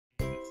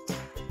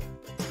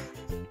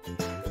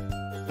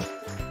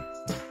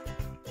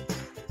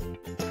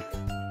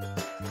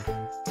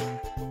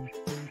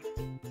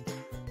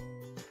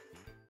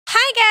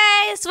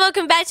guys,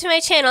 welcome back to my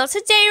channel.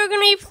 Today we're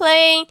going to be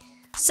playing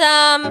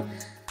some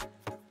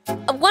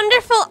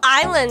wonderful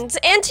islands.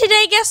 And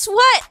today, guess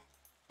what?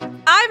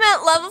 I'm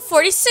at level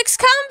 46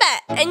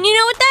 combat. And you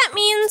know what that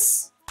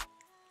means?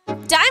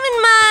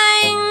 Diamond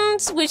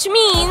mines, which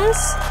means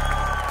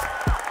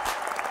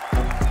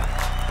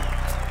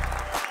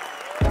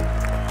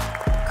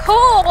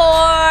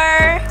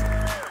KOR.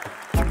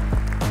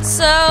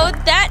 So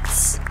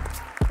that's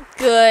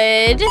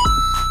good.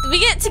 We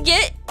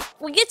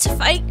get to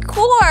fight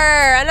KOR,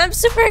 and I'm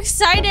super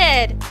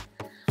excited.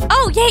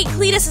 Oh, yay,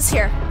 Cletus is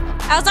here.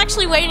 I was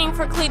actually waiting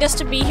for Cletus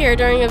to be here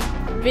during a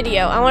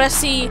video. I want to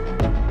see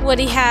what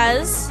he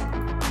has.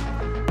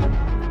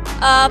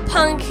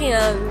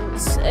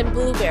 Pumpkins and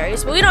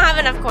blueberries, but we don't have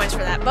enough coins for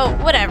that, but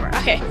whatever.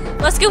 Okay,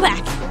 let's go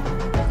back.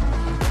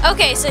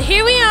 Okay, so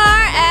here we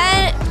are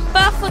at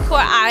KOR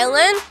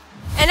Island,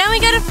 and now we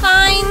gotta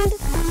find,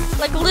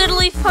 like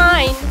literally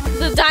find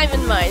the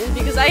diamond mines,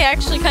 because I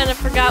actually kind of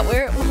forgot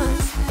where it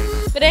was.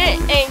 But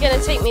it ain't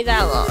gonna take me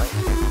that long.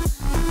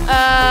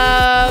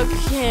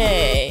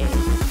 Okay.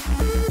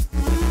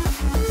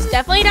 It's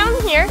definitely down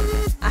here.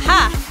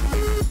 Aha!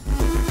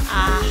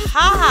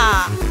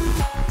 Aha!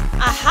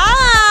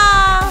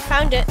 Aha!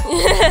 Found it.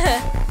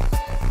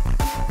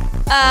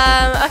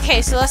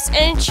 Okay, so let's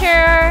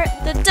enter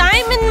the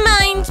diamond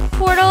mines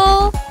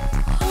portal.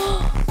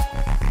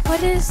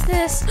 What is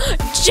this?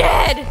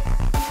 Jed!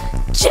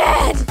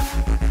 Jed!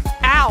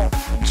 Ow!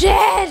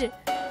 Jed!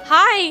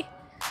 Hi!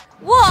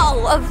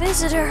 Whoa, a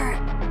visitor!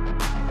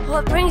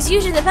 What brings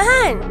you to the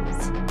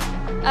mines?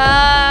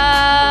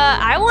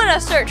 I want to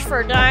search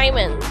for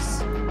diamonds.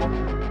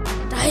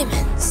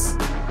 Diamonds?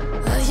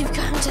 Well, you've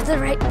come to the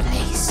right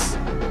place.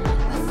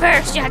 But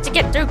first, you have to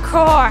get through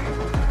KOR.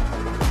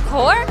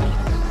 KOR?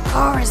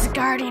 KOR is the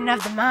guardian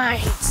of the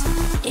mines.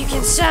 You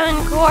can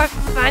summon KOR,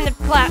 find the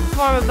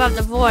platform above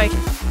the void.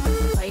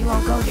 But you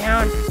won't go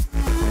down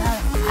without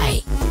a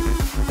fight.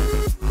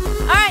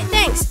 Alright,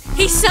 thanks.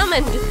 He's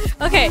summoned.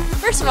 Okay,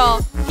 first of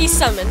all, he's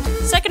summoned.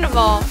 Second of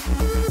all,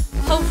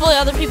 hopefully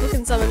other people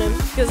can summon him,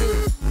 because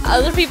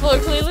other people are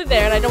clearly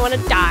there and I don't want to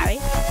die.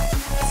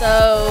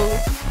 So,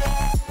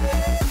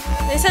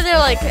 they said they're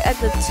like at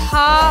the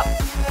top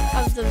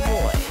of the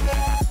void.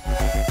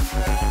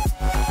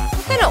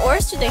 What kind of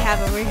ores do they have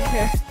over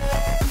here?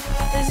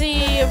 Is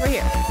he over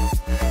here?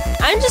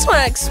 I just want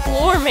to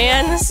explore,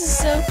 man. This is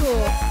so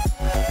cool.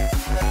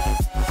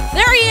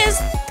 There he is!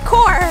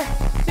 KOR!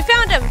 We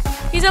found him!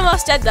 He's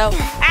almost dead though.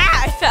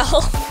 Ah, I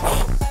fell.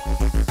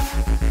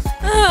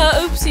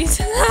 Oopsies.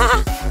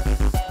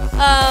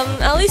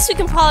 At least we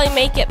can probably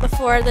make it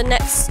before the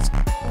next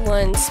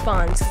one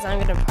spawns, because I'm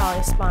gonna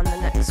probably spawn the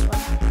next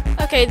one.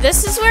 Okay,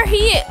 this is where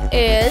he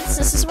is.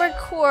 This is where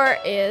KOR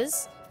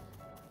is.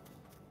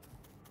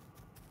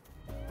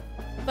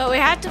 But we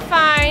have to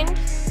find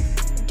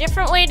a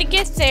different way to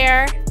get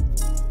there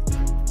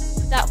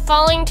without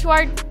falling to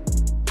our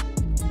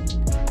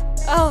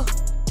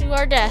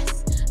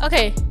death.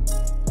 Okay.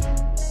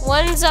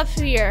 One's up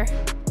here.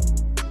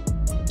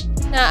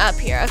 Not up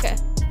here, okay.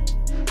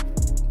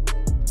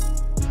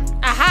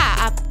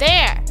 Aha, up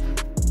there.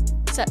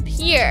 It's up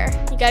here.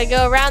 You gotta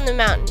go around the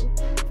mountain.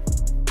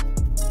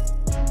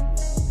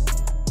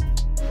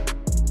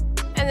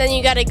 And then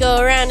you gotta go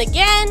around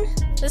again.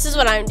 This is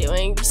what I'm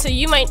doing. So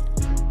you might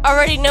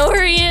already know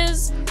where he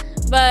is,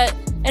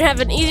 and have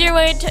an easier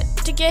way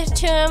to get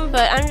to him,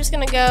 but I'm just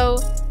gonna go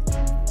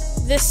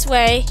this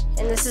way.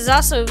 And this is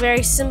also a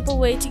very simple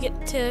way to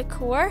get to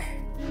KOR.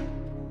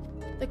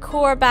 The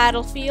KOR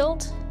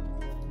battlefield.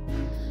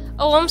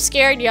 Oh, I'm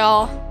scared,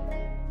 y'all.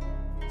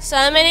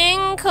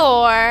 Summoning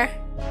KOR.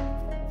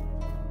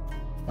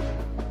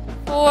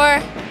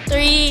 4,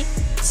 3,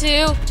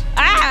 2.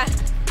 Ah!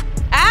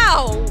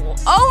 Ow!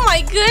 Oh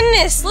my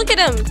goodness! Look at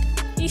him.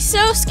 He's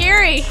so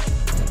scary.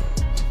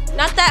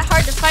 Not that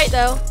hard to fight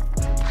though.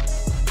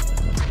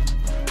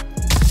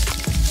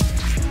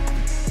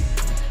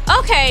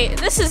 Okay,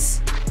 this is.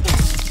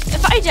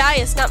 If I die,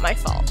 it's not my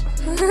fault.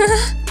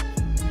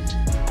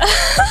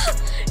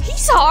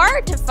 He's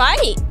hard to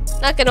fight.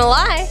 Not gonna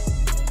lie.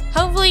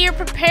 Hopefully you're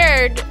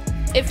prepared.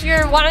 If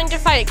you're wanting to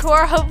fight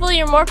KOR, hopefully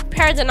you're more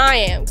prepared than I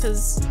am,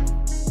 because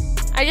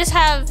I just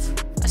have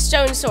a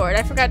stone sword.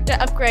 I forgot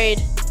to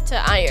upgrade to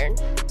iron.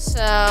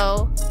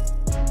 So,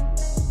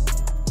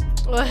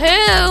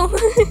 woohoo!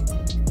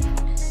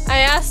 I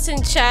asked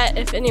in chat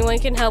if anyone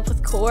can help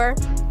with KOR,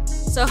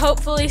 so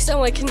hopefully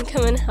someone can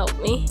come and help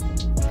me.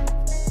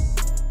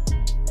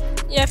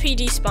 Yep, he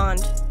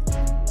despawned.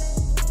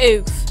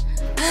 Oof.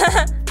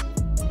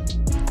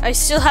 I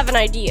still have an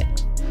idea.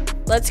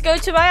 Let's go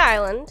to my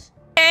island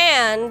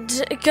and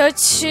go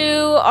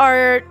to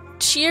our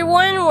tier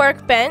 1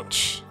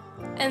 workbench,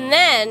 and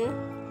then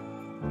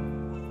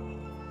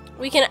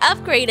we can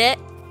upgrade it.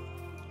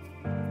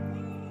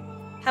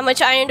 How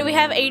much iron do we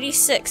have?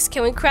 86.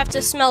 Can we craft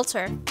a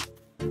smelter?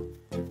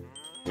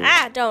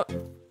 Ah, don't.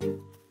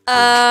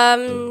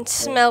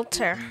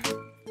 Smelter.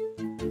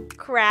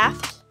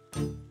 Craft.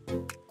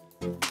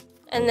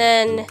 And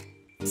then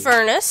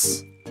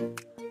furnace.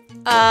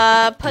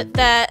 Put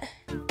that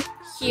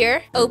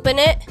here, open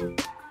it,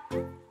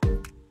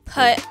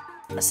 put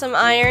some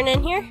iron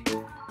in here.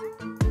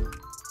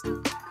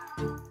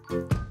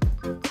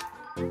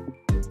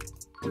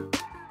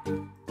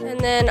 And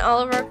then all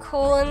of our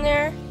coal in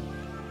there.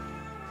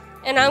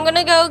 And I'm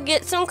gonna go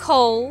get some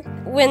coal.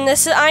 When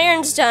this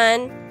iron's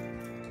done,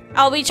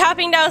 I'll be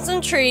chopping down some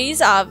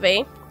trees,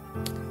 Abbie.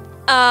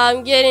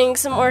 Getting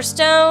some more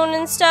stone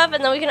and stuff,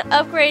 and then we can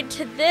upgrade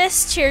to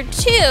this tier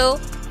 2,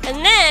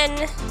 and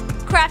then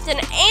craft an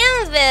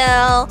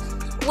anvil,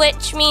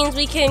 which means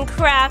we can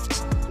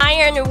craft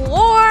iron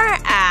war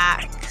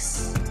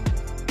axe,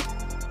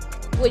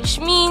 which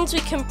means we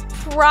can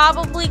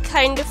probably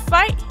kind of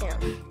fight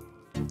him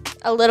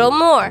a little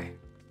more,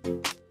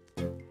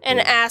 and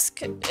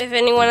ask if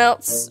anyone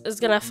else is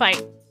gonna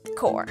fight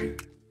KOR.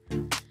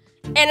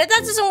 And if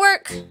that doesn't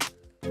work,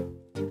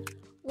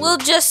 we'll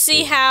just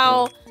see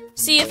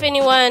if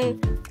anyone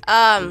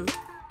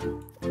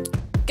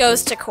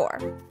goes to KOR.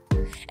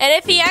 And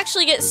if he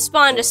actually gets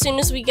spawned as soon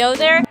as we go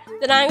there,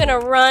 then I'm gonna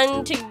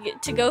run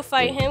to go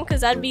fight him,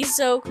 because that'd be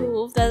so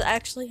cool if that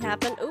actually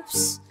happened.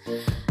 Oops.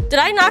 Did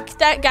I knock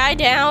that guy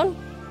down?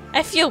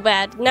 I feel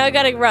bad. Now I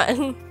gotta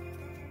run.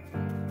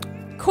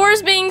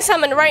 KOR's being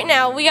summoned right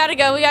now. We gotta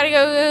go. We gotta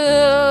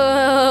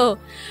go.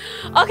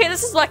 Okay,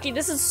 this is lucky.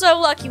 This is so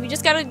lucky. We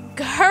just gotta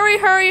hurry,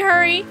 hurry,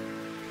 hurry.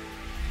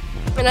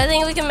 And I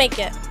think we can make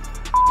it.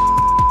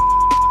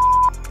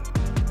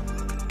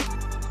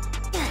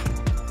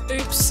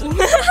 Oops.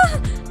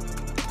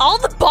 All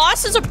the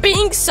bosses are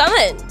being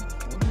summoned.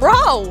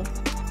 Bro,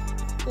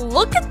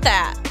 look at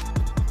that.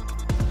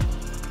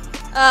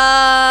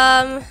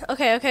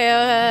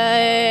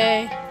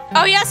 Okay.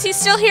 Oh yes, he's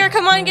still here.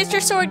 Come on, get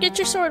your sword, get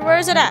your sword. Where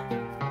is it at?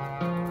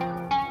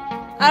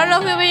 I don't know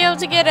if we'll be able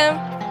to get him.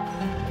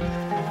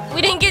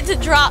 We didn't get to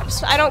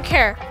drops. I don't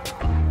care.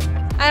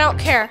 I don't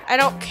care. I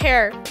don't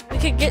care. We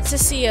could get to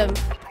see him.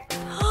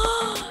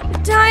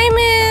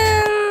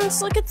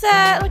 Diamonds! Look at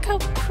that. Look how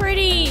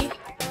pretty.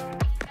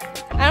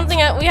 I don't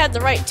think we had the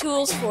right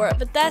tools for it,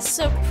 but that's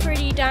so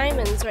pretty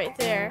diamonds right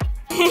there.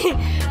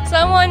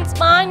 Someone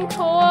spawn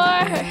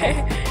KOR!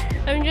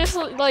 I'm just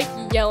like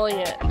yelling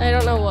it. I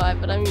don't know why,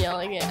 but I'm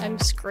yelling it. I'm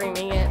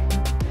screaming it.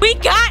 We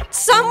got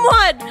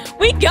someone!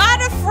 We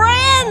got a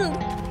friend!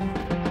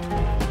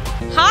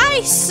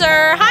 Hi,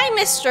 sir. Hi,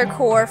 Mr.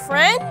 KOR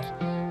friend.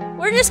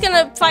 We're just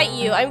gonna fight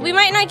you. We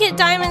might not get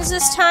diamonds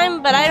this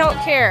time, but I don't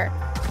care.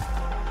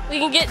 We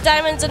can get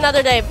diamonds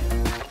another day.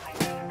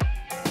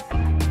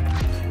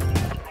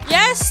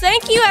 Yes,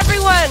 thank you,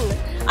 everyone.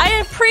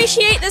 I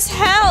appreciate this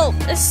help.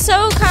 It's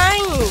so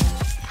kind.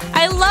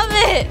 I love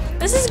it.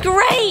 This is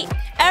great.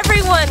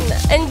 Everyone,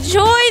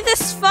 enjoy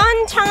this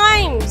fun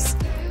times.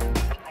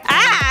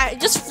 Ah,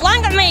 just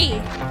flung at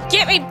me.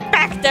 Get me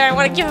back there. I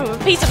want to give him a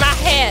piece of my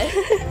head.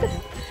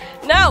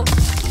 No.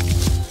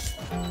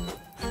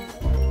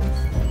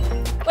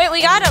 Wait,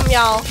 we got him,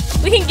 y'all.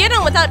 We can get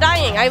him without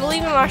dying. I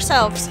believe in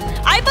ourselves.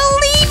 I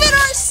believe in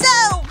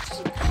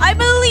ourselves. I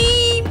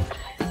believe.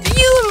 Do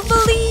you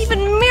believe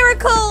in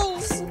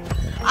miracles?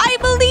 I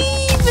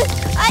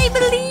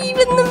believe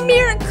in the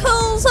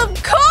miracles of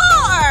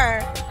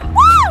KOR.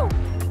 Woo!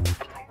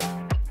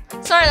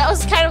 Sorry, that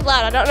was kind of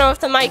loud. I don't know if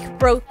the mic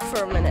broke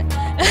for a minute.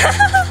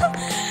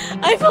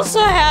 I feel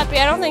so happy.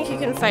 I don't think you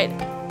can fight it.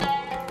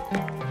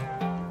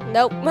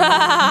 Nope.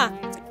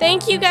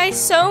 Thank you guys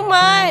so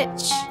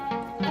much.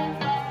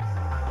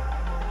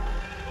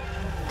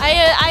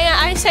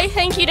 I say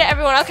thank you to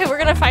everyone. Okay, we're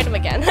gonna fight him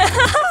again.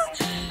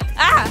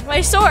 Ah,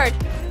 my sword.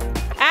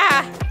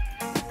 Ah.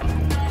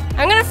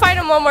 I'm gonna fight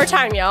him one more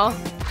time, y'all.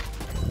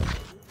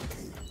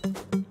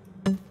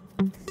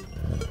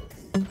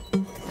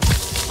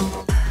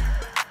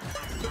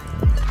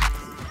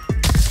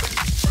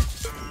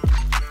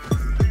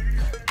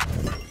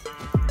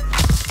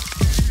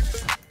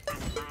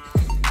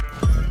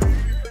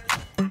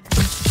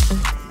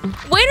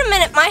 Wait a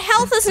minute, my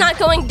health is not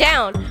going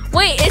down.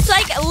 Wait, it's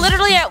like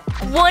literally at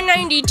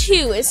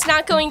 192. It's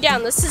not going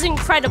down. This is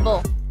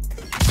incredible.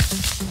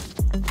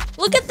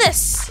 Look at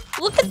this.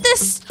 Look at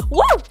this.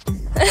 Woo!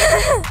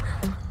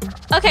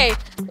 Okay,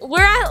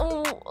 we're at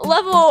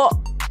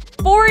level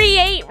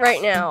 48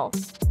 right now.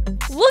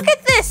 Look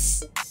at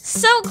this.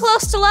 So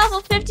close to level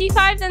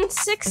 55 and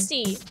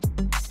 60.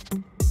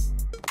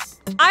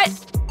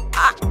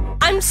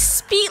 I'm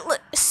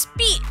speechless.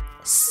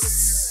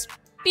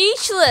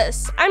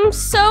 I'm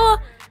so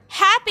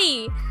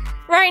happy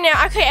right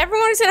now. Okay,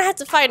 everyone's gonna have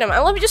to fight him.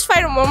 Let me just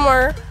fight him one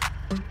more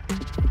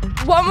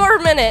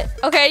minute.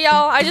 Okay,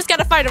 y'all, I just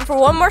gotta fight him for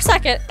one more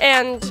second,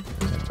 and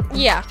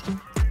yeah.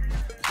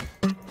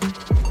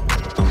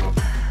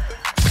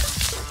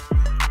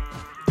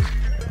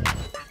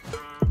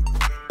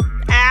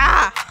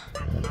 Ah!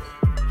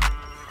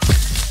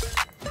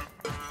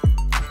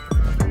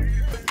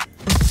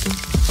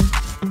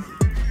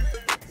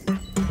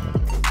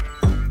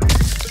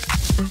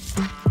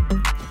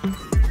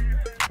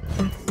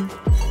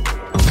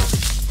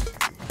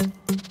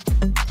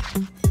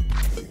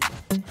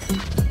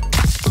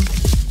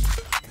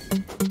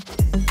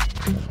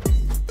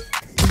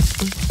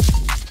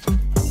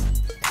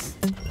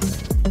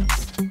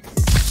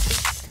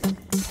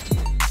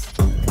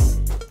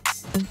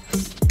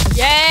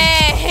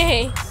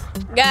 Okay,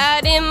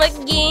 got him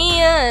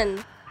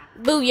again.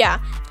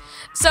 Booyah.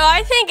 So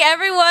I think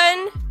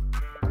everyone,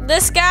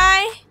 this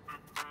guy,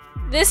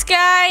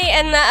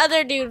 and the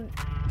other dude,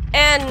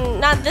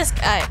 and not this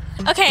guy.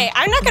 Okay,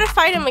 I'm not gonna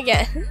fight him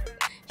again.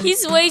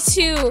 He's way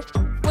too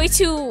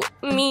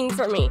mean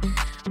for me.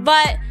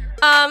 But,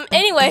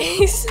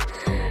 anyways,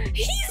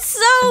 he's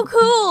so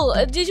cool.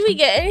 Did we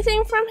get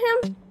anything from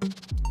him?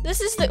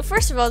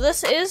 First of all,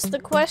 this is the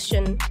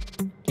question.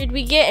 Did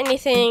we get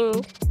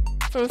anything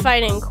from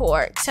fighting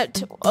KOR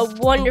except a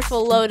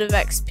wonderful load of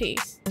XP?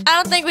 I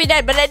don't think we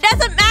did, but it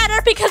doesn't matter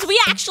because we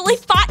actually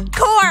fought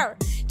KOR.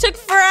 Took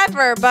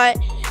forever, but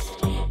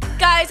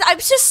guys, I'm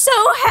just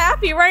so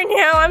happy right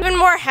now. I'm even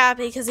more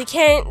happy because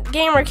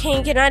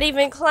GamerQueen cannot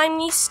even climb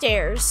these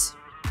stairs.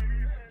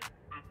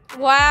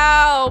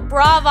 Wow,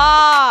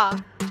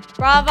 brava.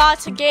 Brava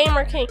to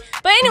GamerQueen.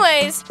 But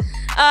anyways,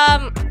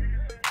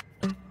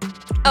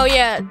 oh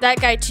yeah,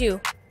 that guy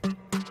too.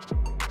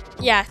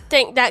 Yeah,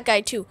 thank that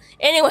guy too.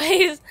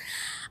 Anyways,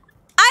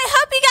 I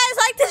hope you guys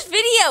liked this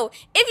video.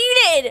 If you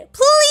did,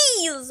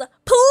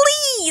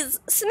 please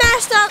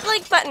smash that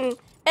like button.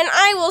 And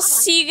I will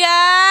see you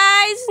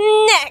guys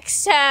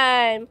next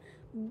time.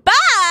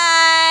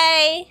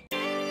 Bye!